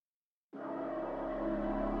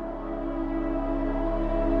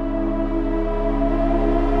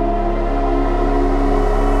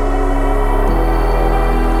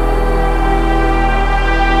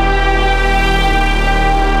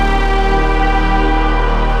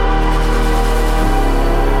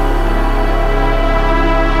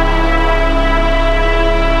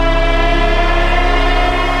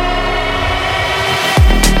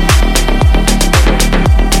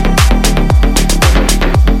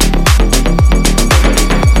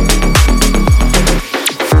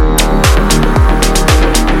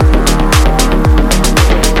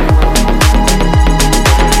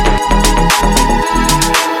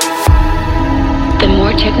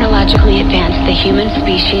advanced the human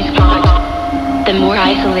species got, the more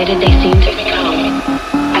isolated they seem to become.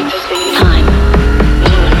 At the same time.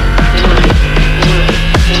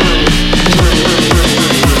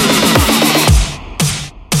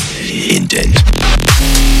 INDENT.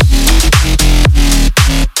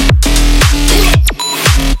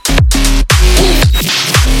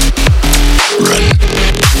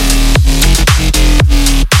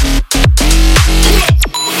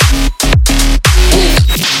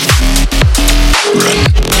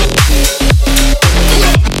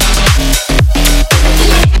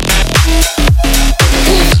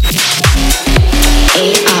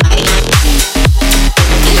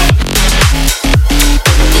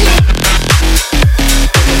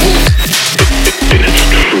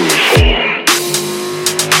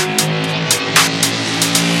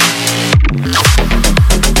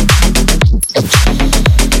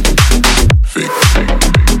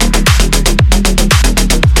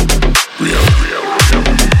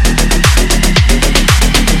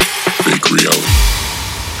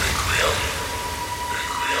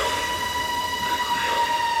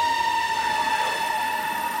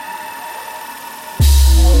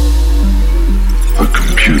 A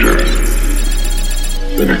computer,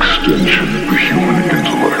 an extension of the human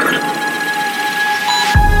intellect.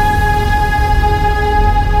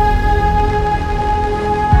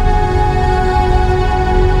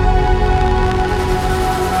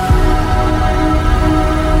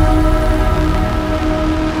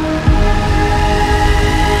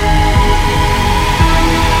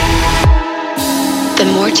 The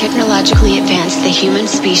more technologically advanced the human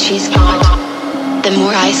species got, the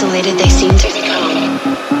more isolated they seem to become.